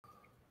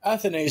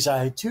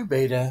Athanasi 2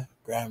 Beta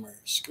Grammar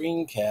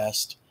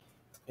Screencast.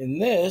 In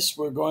this,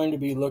 we're going to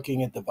be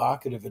looking at the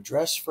vocative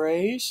address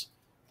phrase,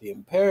 the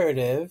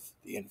imperative,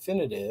 the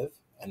infinitive,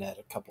 and add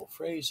a couple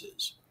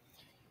phrases.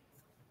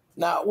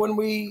 Now, when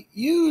we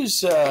use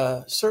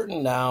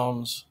certain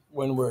nouns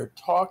when we're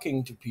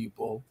talking to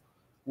people,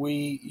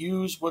 we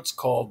use what's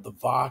called the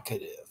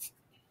vocative.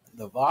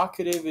 The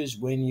vocative is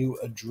when you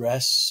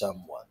address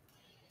someone.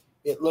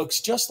 It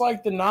looks just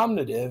like the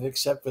nominative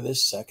except for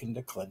this second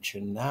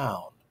declension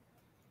noun.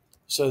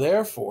 So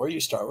therefore, you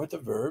start with the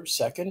verb,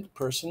 second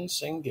person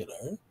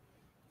singular,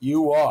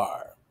 you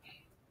are.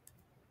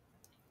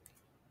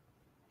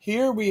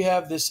 Here we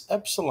have this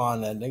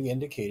epsilon ending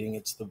indicating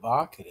it's the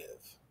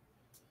vocative.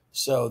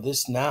 So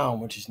this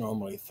noun, which is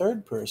normally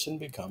third person,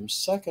 becomes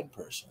second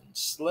person.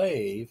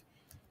 Slave,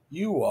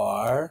 you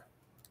are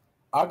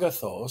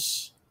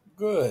agathos,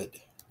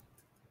 good.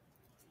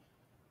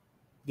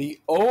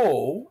 The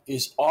O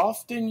is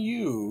often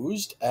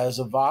used as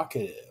a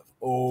vocative.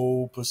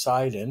 O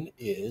Poseidon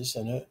is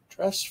an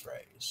address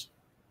phrase.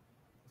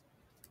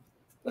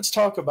 Let's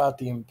talk about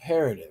the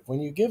imperative.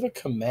 When you give a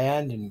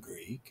command in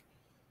Greek,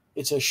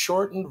 it's a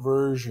shortened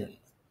version.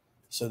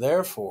 So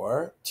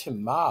therefore,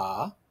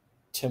 tima,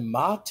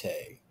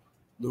 timate,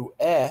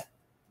 luete,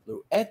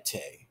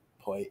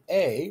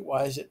 poie.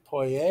 Why is it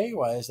poie?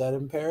 Why is that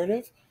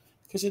imperative?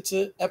 Because it's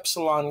an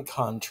epsilon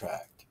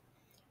contract.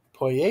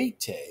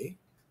 Poiete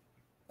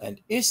and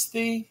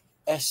isti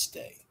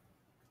este.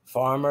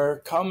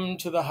 Farmer, come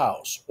to the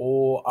house.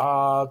 O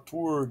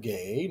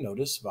aturge,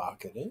 notice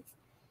vocative.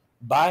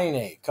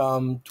 Bine,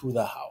 come to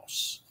the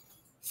house.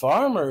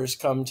 Farmers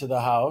come to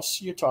the house,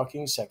 you're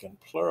talking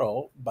second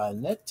plural,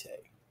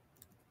 banete.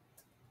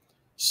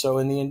 So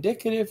in the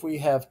indicative, we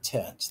have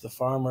tense. The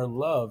farmer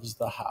loves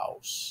the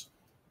house.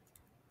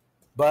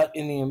 But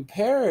in the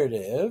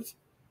imperative,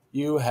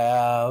 you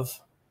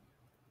have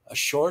a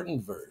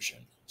shortened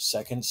version,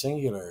 second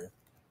singular,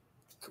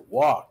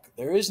 walk.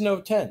 There is no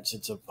tense.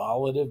 It's a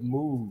volative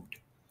mood.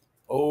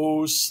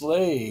 O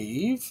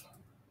slave,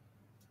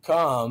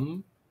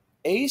 come.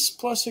 Ace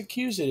plus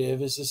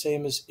accusative is the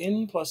same as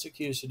in plus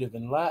accusative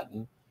in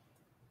Latin.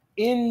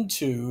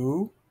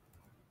 Into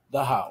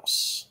the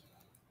house.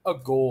 A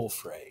goal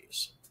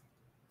phrase.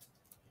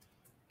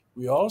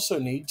 We also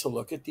need to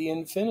look at the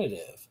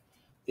infinitive.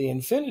 The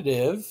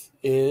infinitive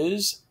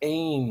is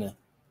ein,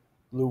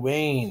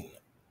 luein.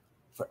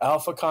 For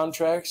alpha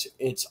contracts,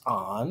 it's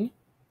on.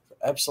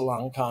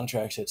 Epsilon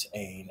contracts, it's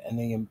ein, and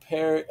the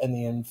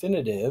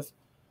infinitive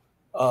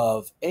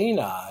of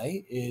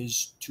eini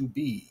is to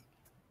be,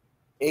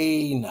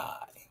 eini.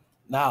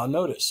 Now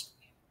notice,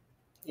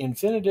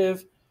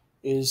 infinitive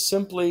is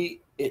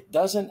simply, it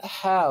doesn't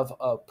have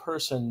a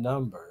person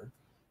number.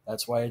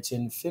 That's why it's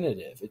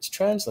infinitive. It's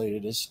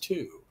translated as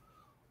to.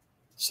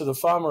 So the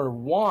farmer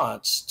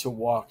wants to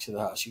walk to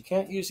the house. You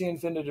can't use the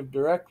infinitive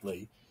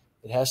directly.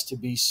 It has to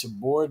be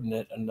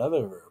subordinate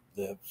another verb.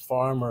 The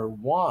farmer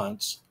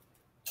wants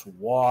to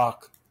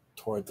walk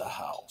toward the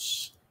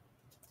house.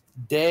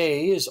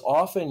 Day is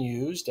often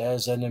used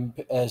as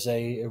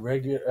a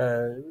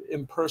irregular,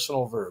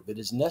 impersonal verb. It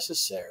is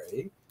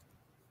necessary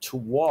to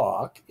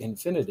walk,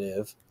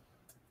 infinitive,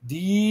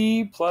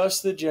 the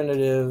plus the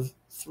genitive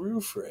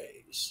through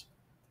phrase,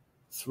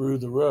 through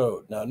the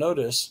road. Now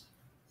notice,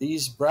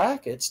 these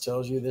brackets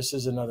tells you this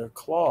is another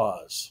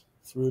clause.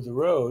 Through the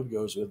road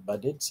goes with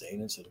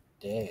badidsein instead of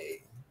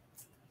day.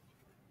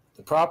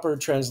 The proper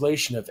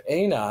translation of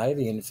eini,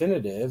 the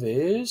infinitive,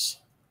 is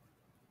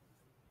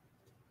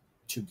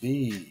to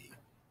be.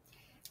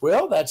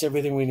 Well, that's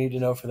everything we need to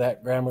know for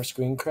that grammar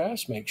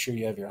screencast. Make sure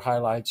you have your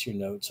highlights, your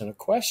notes, and a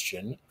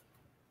question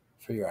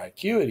for your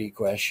IQity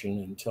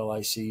question. Until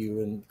I see you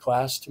in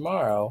class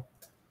tomorrow,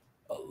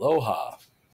 aloha.